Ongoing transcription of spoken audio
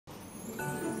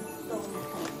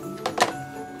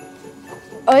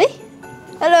Oi?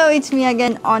 Hello, it's me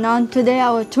again, Onon. Today I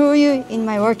will tour you in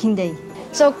my working day.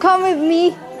 So come with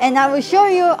me and I will show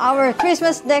you our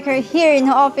Christmas decor here in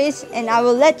the office and I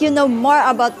will let you know more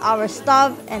about our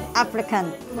staff and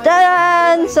applicant.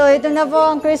 Tadan! So ito na po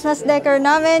ang Christmas decor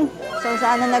namin. So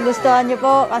sana nagustuhan niyo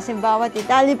po kasi bawat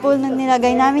itali po na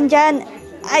nilagay namin dyan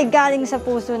ay galing sa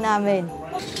puso namin.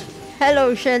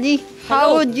 Hello, Shelly.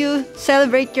 How would you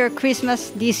celebrate your Christmas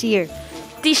this year?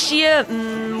 This year,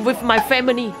 with my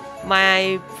family.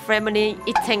 My family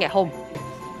eating at home.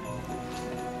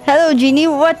 Hello, Jeannie.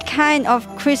 What kind of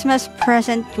Christmas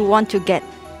present you want to get?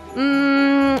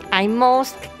 I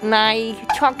most like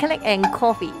chocolate and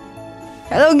coffee.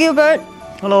 Hello, Gilbert.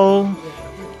 Hello.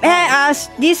 May I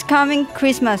ask, this coming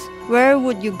Christmas, where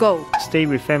would you go? Stay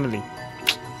with family.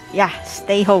 Yeah,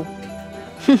 stay home.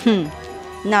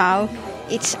 Now,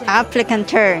 it's applicant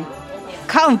turn.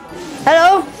 Come.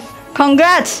 Hello.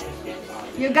 Congrats.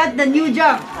 You got the new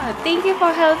job. Thank you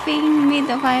for helping me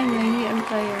to find my new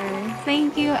employer.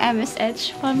 Thank you,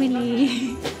 MSH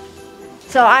family.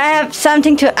 So I have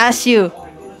something to ask you.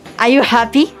 Are you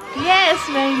happy? Yes,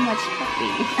 very much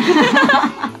happy.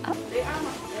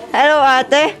 Hello,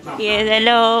 Ate. Yes,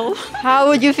 hello. How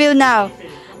would you feel now?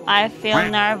 I feel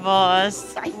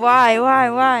nervous Why?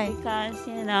 because,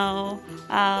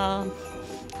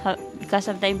 because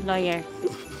of the employer.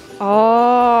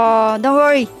 Oh, don't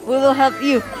worry. We will help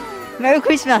you. Merry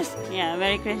Christmas. Yeah,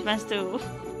 Merry Christmas too.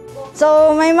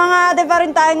 So, may mga ate pa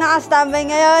rin tayong nakastambay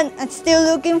ngayon and still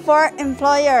looking for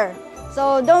employer.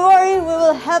 So, don't worry. We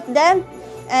will help them.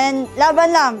 And laban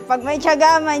lang. Pag may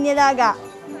tiyaga, may nilaga.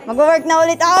 Mag-work na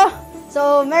ulit ako. So,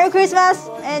 Merry Christmas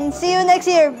and see you next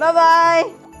year.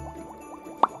 Bye-bye!